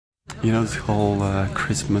You know, this whole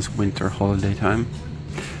Christmas winter holiday time,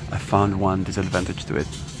 I found one disadvantage to it.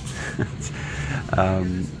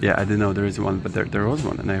 Yeah, I didn't know there is one, but there was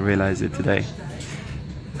one, and I realized it today.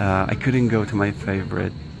 I couldn't go to my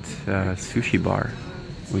favorite sushi bar,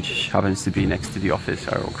 which happens to be next to the office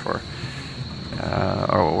I work for,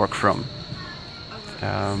 or work from.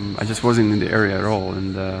 I just wasn't in the area at all,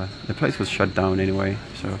 and the place was shut down anyway.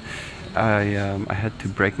 So I had to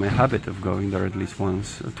break my habit of going there at least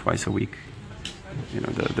once or twice a week. You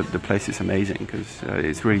know, the place is amazing because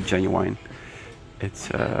it's really genuine.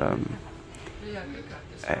 It's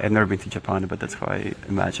I've never been to Japan, but that's how I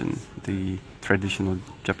imagine the traditional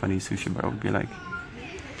Japanese sushi bar would be like.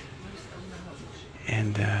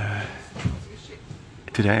 And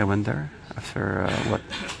today I went there after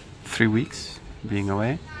 3 weeks being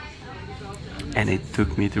away, and it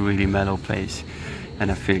took me to a really mellow place,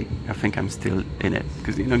 and I think I'm still in it,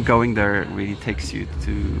 because going there really takes you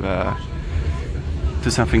to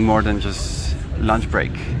something more than just lunch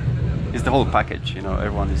break. It's the whole package.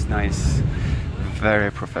 Everyone is nice,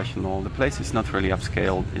 very professional. The place is not really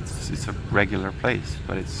upscale. It's a regular place,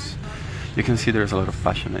 but you can see there's a lot of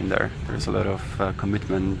passion in there. There's a lot of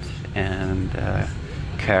commitment and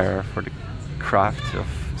care for the craft of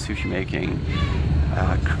sushi making,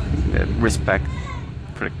 respect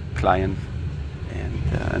for the client,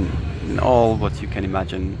 and all what you can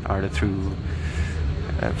imagine are the true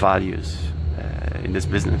values in this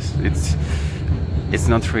business. It's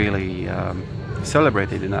not really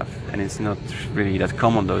celebrated enough, and it's not really that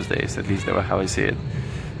common those days, at least that's how I see it.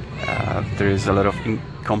 There is a lot of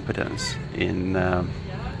incompetence in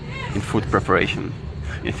food preparation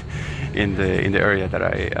in the area that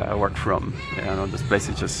I work from. This place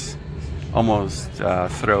is just almost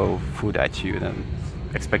throw food at you, and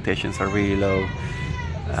expectations are really low.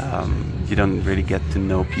 You don't really get to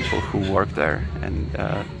know people who work there, and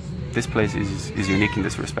this place is unique in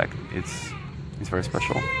this respect. It's very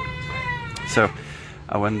special. So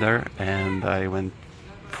I went there, and I went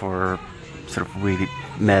for sort of really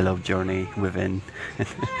mellow journey within.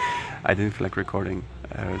 I didn't feel like recording.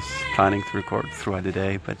 I was planning to record throughout the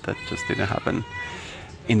day, but that just didn't happen.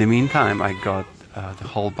 In the meantime, I got the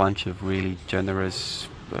whole bunch of really generous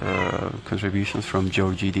contributions from Joe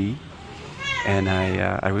GD, and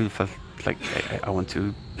I really felt like I want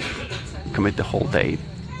to commit the whole day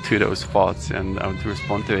to those thoughts, and I want to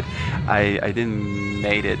respond to it. I didn't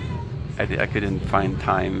made it. I couldn't find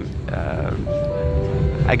time.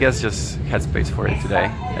 I guess just headspace for it today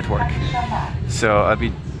at work. So I'll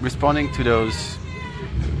be responding to those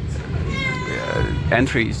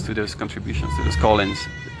entries, to those contributions, to those call-ins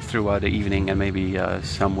throughout the evening, and maybe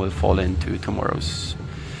some will fall into tomorrow's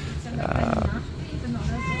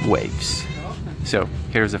waves. So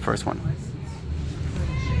here's the first one.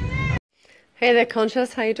 Hey there,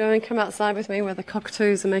 Conscious. How you doing? Come outside with me where the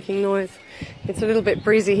cockatoos are making noise. It's a little bit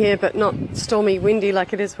breezy here, but not stormy, windy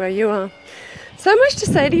like it is where you are. So much to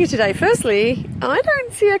say to you today. Firstly, I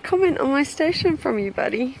don't see a comment on my station from you,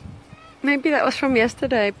 buddy. Maybe that was from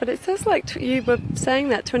yesterday, but it says like you were saying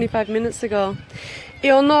that 25 minutes ago.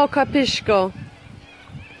 Io no capisco.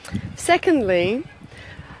 Secondly,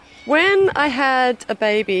 when I had a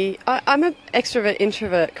baby, I'm an extrovert,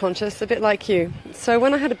 introvert, Conscious, a bit like you. So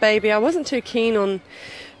when I had a baby, I wasn't too keen on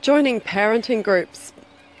joining parenting groups.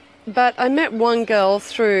 But I met one girl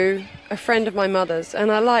through a friend of my mother's,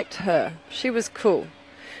 and I liked her. She was cool.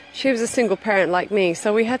 She was a single parent like me,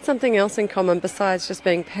 so we had something else in common besides just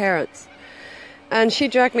being parents. And she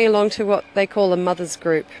dragged me along to what they call a mother's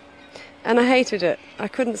group. And I hated it. I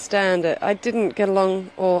couldn't stand it. I didn't get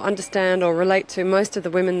along or understand or relate to most of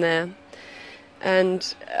the women there. And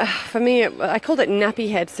for me, I called it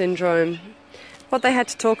nappy head syndrome. What they had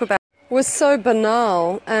to talk about was so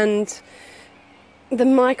banal, and the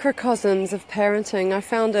microcosms of parenting, I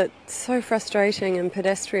found it so frustrating and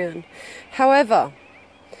pedestrian. However,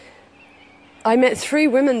 I met 3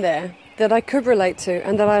 women there that I could relate to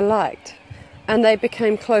and that I liked. And they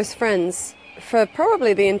became close friends for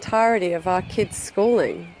probably the entirety of our kids'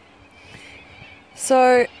 schooling.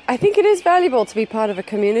 So I think it is valuable to be part of a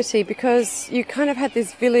community, because you kind of had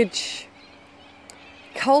this village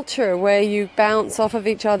culture where you bounce off of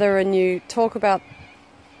each other and you talk about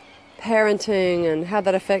parenting and how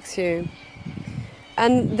that affects you.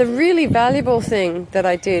 And the really valuable thing that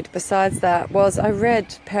I did besides that was I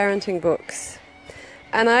read parenting books.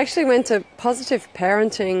 And I actually went to positive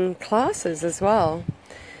parenting classes as well,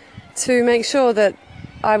 to make sure that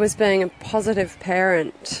I was being a positive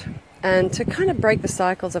parent and to kind of break the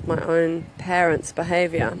cycles of my own parents'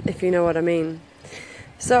 behaviour, if you know what I mean.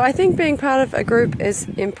 So I think being part of a group is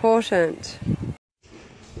important.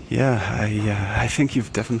 Yeah, I think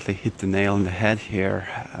you've definitely hit the nail on the head here.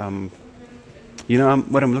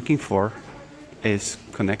 What I'm looking for is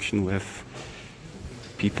connection with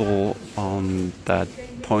people on that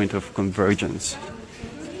point of convergence.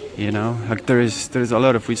 Like there's a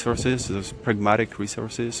lot of resources, there's pragmatic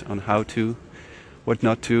resources on how to, what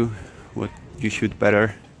not to, what you should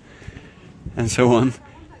better, and so on.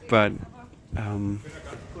 But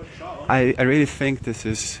I really think this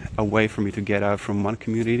is a way for me to get out from one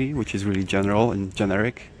community, which is really general and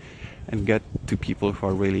generic, and get to people who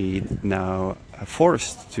are really now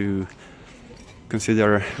forced to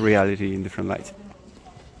consider reality in different light.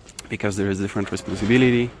 Because there is different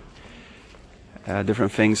responsibility,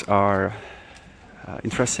 different things are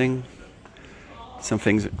interesting, some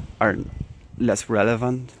things are less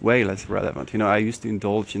relevant, way less relevant. I used to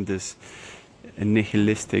indulge in this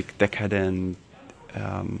nihilistic, decadent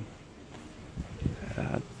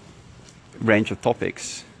range of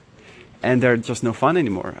topics, and they're just no fun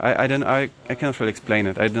anymore. I cannot really explain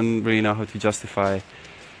it. I don't really know how to justify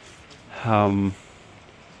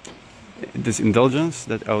this indulgence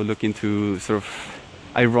that I would look into sort of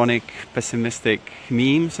ironic, pessimistic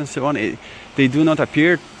memes and so on. They do not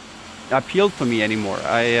appeal to me anymore.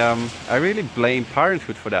 I really blame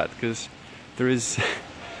parenthood for that, because there is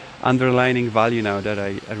underlining value now that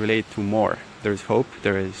I relate to more. There is hope,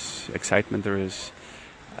 there is excitement, there is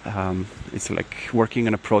it's like working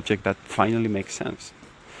on a project that finally makes sense.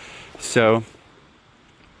 So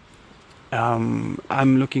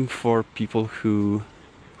I'm looking for people who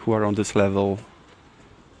are on this level,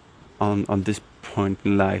 on this point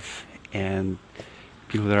in life, and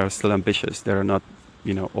people that are still ambitious. That are not,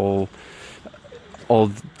 all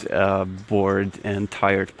bored and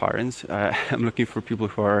tired parents. I'm looking for people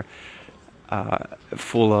who are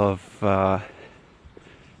full of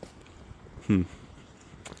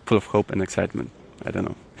hope and excitement. I don't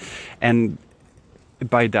know, and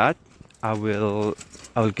by that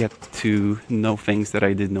I'll get to know things that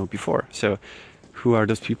I didn't know before. So, who are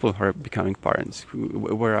those people who are becoming parents?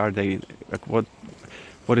 Where are they? Like,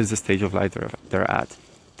 what is the stage of life they're at?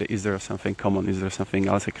 Is there something common? Is there something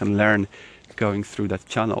else I can learn going through that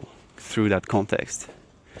channel, through that context?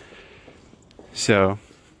 So,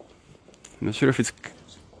 I'm not sure if it's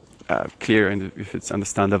clear and if it's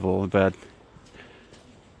understandable, but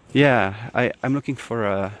yeah, I'm looking for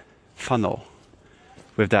a funnel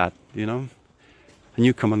with that, a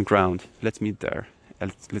new common ground. Let's meet there.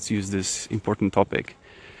 Let's use this important topic,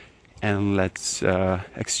 and let's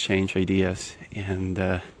exchange ideas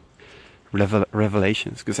and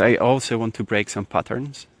revelations. Because I also want to break some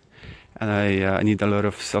patterns, and I need a lot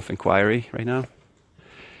of self-inquiry right now.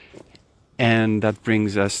 And that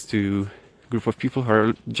brings us to a group of people who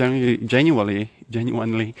are genuinely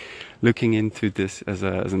looking into this as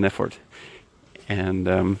an effort.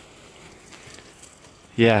 And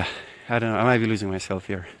yeah, I don't know. I might be losing myself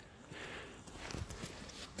here.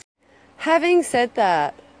 Having said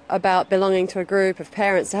that about belonging to a group of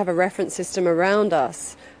parents, to have a reference system around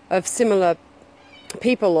us of similar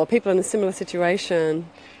people or people in a similar situation,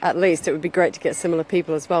 at least it would be great to get similar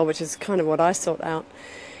people as well, which is kind of what I sought out.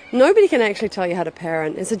 Nobody can actually tell you how to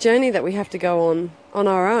parent. It's a journey that we have to go on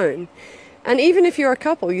our own. And even if you're a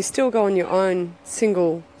couple, you still go on your own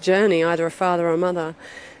single journey, either a father or a mother.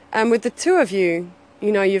 And with the two of you,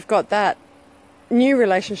 you've got that new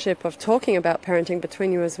relationship of talking about parenting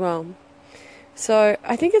between you as well. So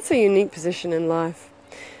I think it's a unique position in life.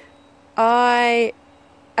 I,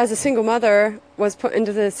 as a single mother, was put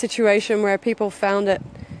into the situation where people found it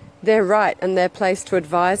their right and their place to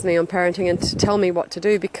advise me on parenting and to tell me what to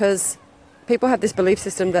do, because people have this belief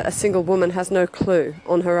system that a single woman has no clue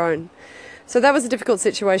on her own. So that was a difficult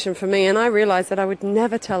situation for me, and I realized that I would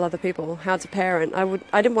never tell other people how to parent.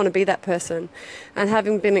 I didn't want to be that person. And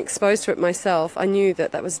having been exposed to it myself, I knew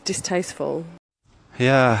that was distasteful.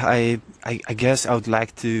 Yeah, I guess I would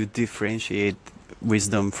like to differentiate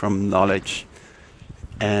wisdom from knowledge.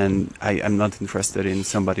 And I'm not interested in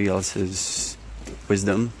somebody else's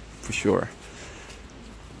wisdom, for sure.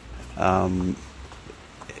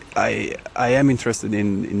 I am interested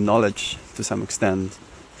in knowledge to some extent.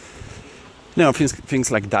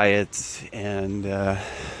 Things like diet and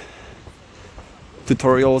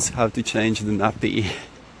tutorials, how to change the nappy,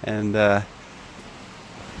 and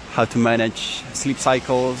how to manage sleep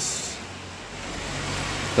cycles,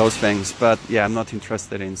 those things. But yeah, I'm not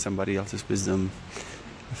interested in somebody else's wisdom.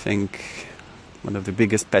 I think one of the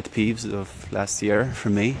biggest pet peeves of last year for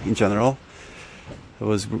me in general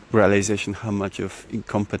was realization how much of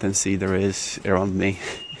incompetency there is around me.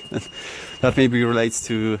 That maybe relates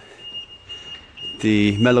to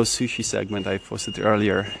the mellow sushi segment I posted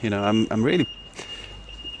earlier. I'm really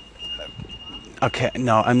Okay,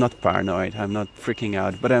 no, I'm not paranoid. I'm not freaking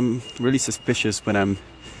out, but I'm really suspicious when I'm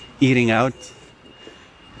eating out.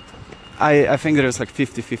 I think there's like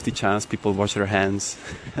 50-50 chance people wash their hands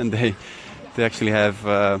and they actually have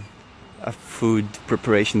a food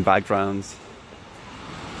preparation background.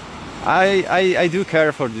 I do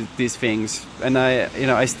care for these things, and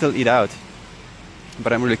I still eat out,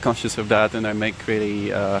 but I'm really conscious of that, and I make really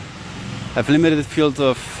have limited field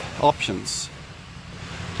of options.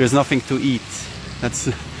 There's nothing to eat. That's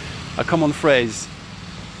a common phrase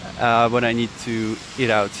when I need to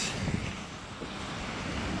eat out.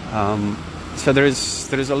 So there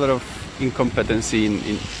is a lot of incompetency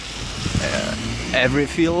in every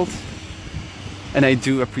field, and I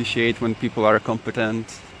do appreciate when people are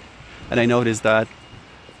competent, and I notice that,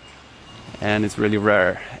 and it's really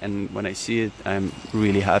rare. And when I see it, I'm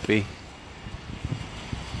really happy,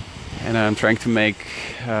 and I'm trying to make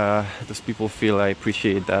those people feel I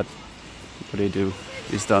appreciate that what they do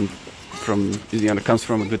is done from, comes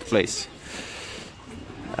from a good place.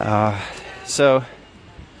 So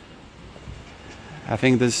I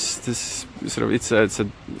think this sort of it's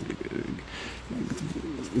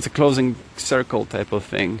a closing circle type of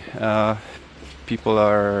thing. People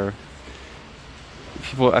I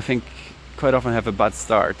think quite often have a bad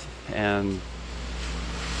start, and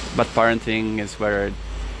bad parenting is where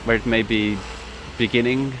it may be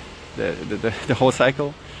beginning the whole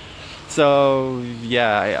cycle. So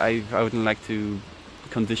yeah, I wouldn't like to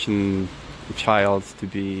condition a child to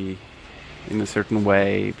be in a certain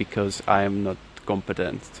way because I'm not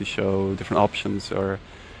competent to show different options, or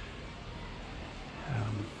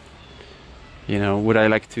would I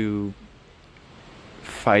like to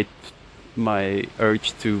fight my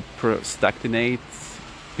urge to procrastinate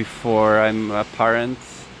before I'm a parent?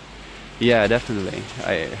 Yeah, definitely.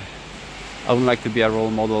 I would like to be a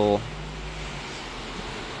role model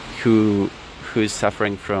who is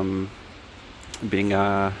suffering from being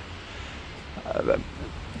a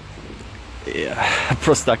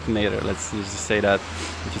procrastinator. Let's just say that.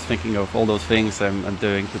 I'm just thinking of all those things I'm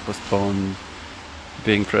doing to postpone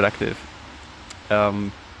being productive.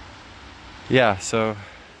 So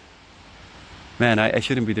man, I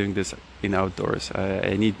shouldn't be doing this in outdoors.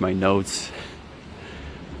 I need my notes.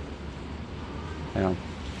 Yeah.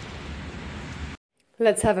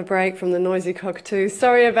 Let's have a break from the noisy cockatoo.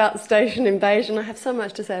 Sorry about station invasion. I have so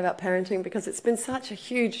much to say about parenting because it's been such a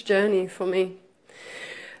huge journey for me.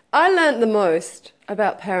 I learned the most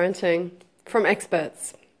about parenting from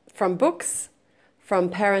experts, from books, from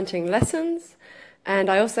parenting lessons, and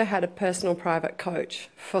I also had a personal private coach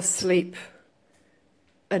for sleep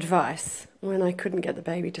advice when I couldn't get the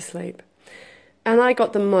baby to sleep. And I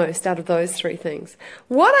got the most out of those three things.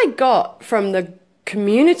 What I got from the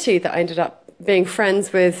community that I ended up being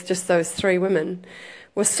friends with, just those three women,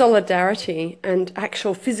 was solidarity and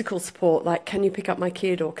actual physical support, like, can you pick up my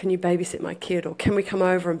kid, or can you babysit my kid, or can we come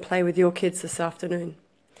over and play with your kids this afternoon?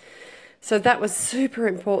 So that was super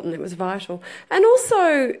important. It was vital. And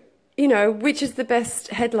also, which is the best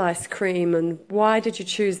head lice cream, and why did you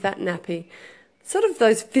choose that nappy? Sort of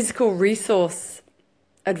those physical resource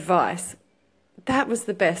advice. That was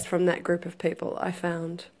the best from that group of people, I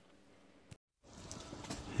found.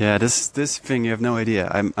 Yeah, this thing, you have no idea.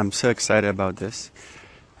 I'm so excited about this.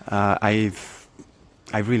 I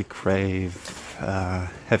really crave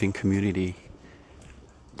having community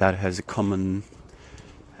that has a common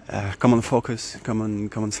focus,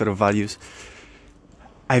 common set of values.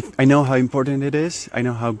 I know how important it is. I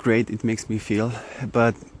know how great it makes me feel,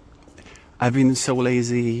 but I've been so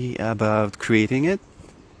lazy about creating it.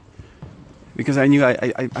 Because I knew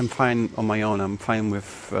I'm fine on my own. I'm fine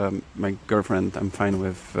with my girlfriend. I'm fine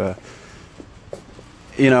with,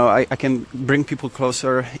 I can bring people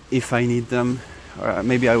closer if I need them. Or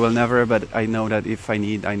maybe I will never, but I know that if I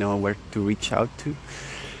need, I know where to reach out to.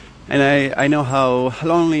 And I know how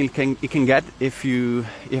lonely it can get if you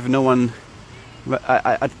have no one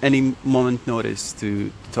at any moment notice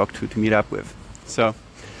to talk to meet up with. So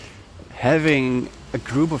having a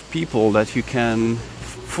group of people that you can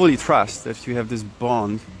fully trust, that you have this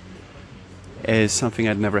bond, is something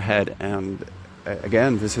I'd never had. And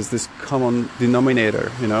again, this is this common denominator.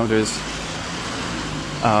 There's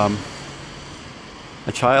a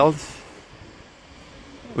child,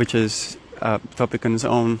 which is a topic on its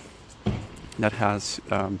own, that has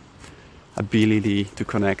ability to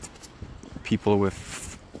connect people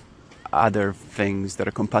with other things that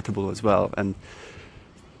are compatible as well. And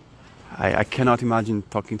I cannot imagine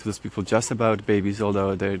talking to those people just about babies,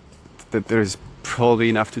 although there's probably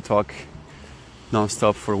enough to talk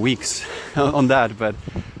non-stop for weeks on that. But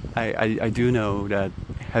I do know that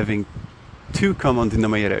having two common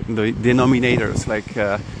denominators, like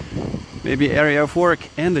maybe area of work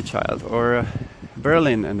and the child, or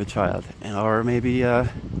Berlin and the child, or maybe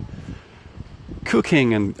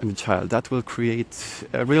cooking and the child. That will create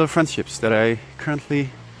real friendships that I currently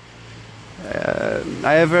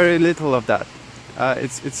I have very little of that.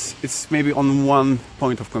 It's maybe on one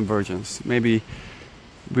point of convergence. Maybe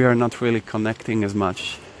we are not really connecting as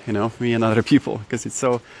much, you know, me and other people, because it's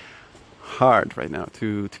so hard right now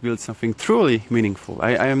to build something truly meaningful.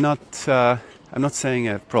 I am not I'm not saying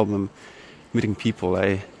I have a problem meeting people.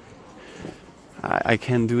 I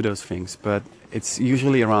can do those things, but it's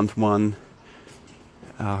usually around one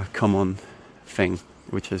common thing,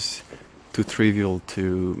 which is too trivial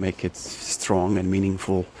to make it strong and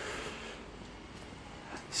meaningful.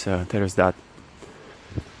 So there's that.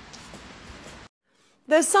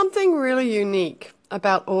 There's something really unique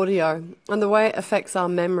about audio and the way it affects our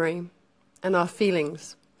memory and our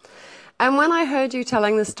feelings. And when I heard you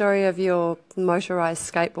telling the story of your motorized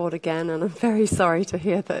skateboard again, and I'm very sorry to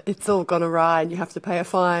hear that it's all gone awry and you have to pay a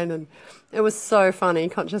fine, and it was so funny,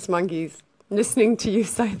 Conscious Monkeys, listening to you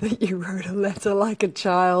say that you wrote a letter like a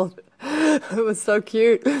child. It was so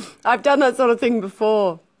cute. I've done that sort of thing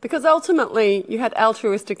before, because ultimately you had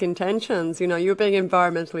altruistic intentions, you know, you were being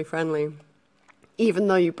environmentally friendly, even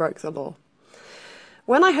though you broke the law.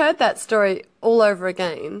 When I heard that story all over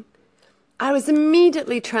again, I was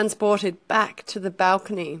immediately transported back to the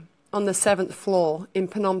balcony on the 7th floor in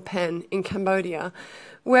Phnom Penh in Cambodia,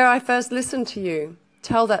 where I first listened to you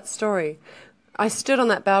tell that story. I stood on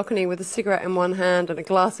that balcony with a cigarette in one hand and a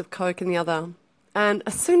glass of Coke in the other. And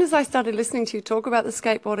as soon as I started listening to you talk about the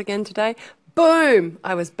skateboard again today, boom,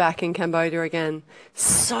 I was back in Cambodia again.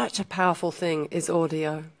 Such a powerful thing is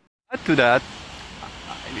audio. Add to that,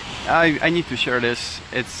 I need to share this.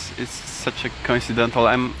 It's such a coincidental.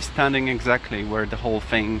 I'm standing exactly where the whole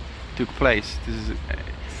thing took place.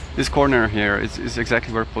 This corner here is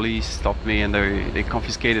exactly where police stopped me and they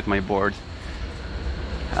confiscated my board.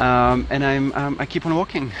 And I keep on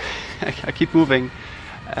walking. I keep moving,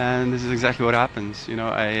 and this is exactly what happens. You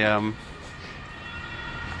know,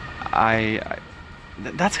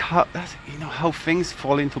 that's how things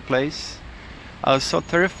fall into place. I was so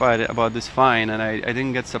terrified about this fine, and I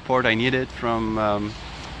didn't get support I needed from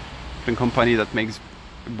the company that makes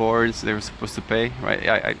boards they were supposed to pay.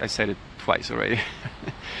 Right? I said it twice already.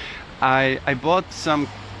 I bought some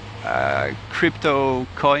crypto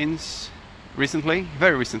coins recently,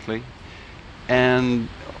 very recently, and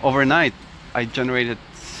overnight I generated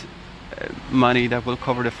money that will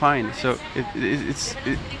cover the fine. So it's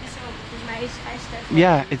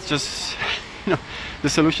just you know, the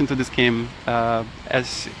solution to this came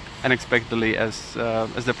as unexpectedly as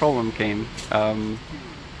the problem came, and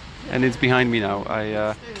it's behind me now.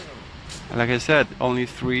 Like I said, only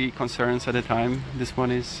 3 concerns at a time. This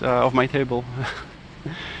one is off my table.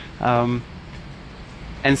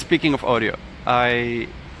 And speaking of audio, I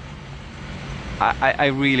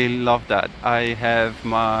really love that. I have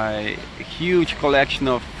my huge collection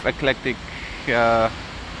of eclectic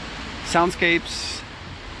soundscapes,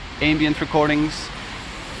 ambient recordings,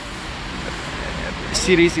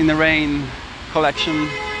 Cities in the Rain collection,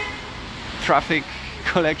 traffic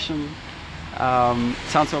collection,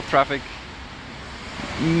 sounds of traffic,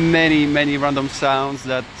 many random sounds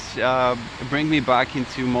that bring me back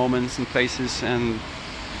into moments and places and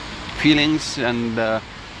feelings, and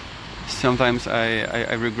sometimes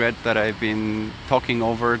I regret that I've been talking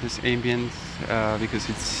over this ambient because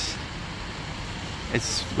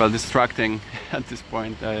it's well distracting at this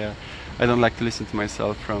point. I don't like to listen to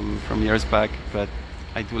myself from years back, but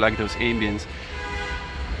I do like those ambience.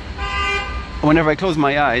 Whenever I close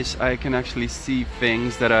my eyes, I can actually see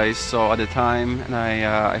things that I saw at the time, and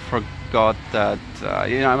I forgot that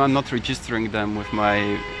you know, I'm not registering them with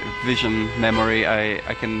my vision memory.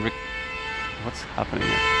 I can what's happening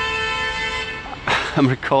here? I'm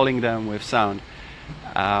recalling them with sound.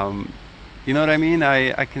 You know what I mean?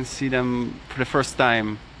 I can see them for the first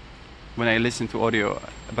time when I listen to audio,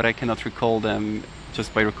 but I cannot recall them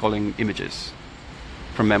just by recalling images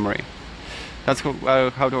from memory. That's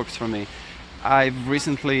how it works for me. I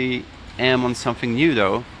recently am on something new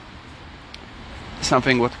though,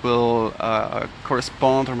 something what will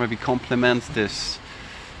correspond or maybe complement this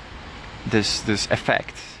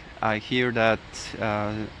effect. I hear that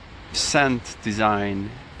scent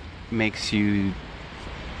design makes you,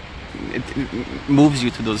 it moves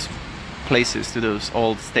you to those places, to those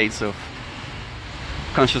old states of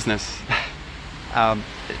consciousness.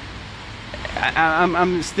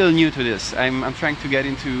 I'm still new to this. I'm trying to get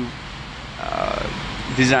into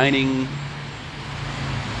designing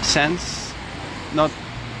scents, not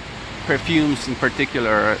perfumes in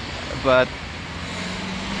particular, but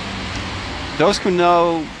those who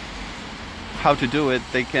know how to do it,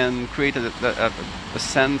 they can create a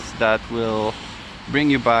sense that will bring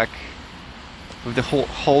you back with the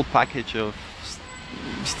whole package of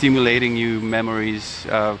stimulating you memories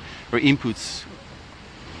or inputs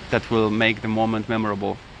that will make the moment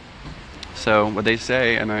memorable. So what they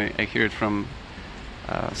say, and I hear it from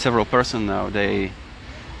several persons now, they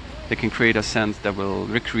can create a sense that will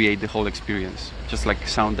recreate the whole experience, just like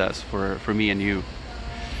sound does for me and you.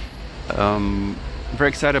 I'm very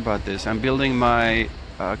excited about this. I'm building my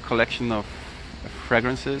collection of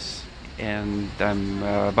fragrances, and I'm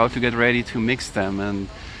about to get ready to mix them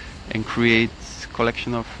and create a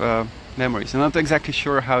collection of memories. I'm not exactly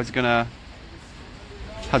sure how it's gonna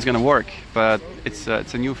work, but it's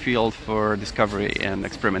a new field for discovery and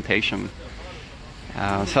experimentation.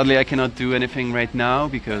 Sadly, I cannot do anything right now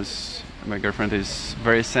because my girlfriend is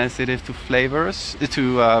very sensitive to flavors,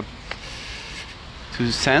 to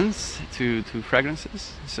scents, to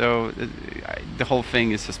fragrances. So the whole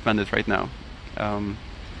thing is suspended right now.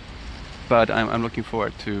 But I'm looking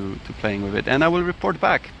forward to playing with it, and I will report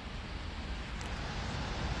back.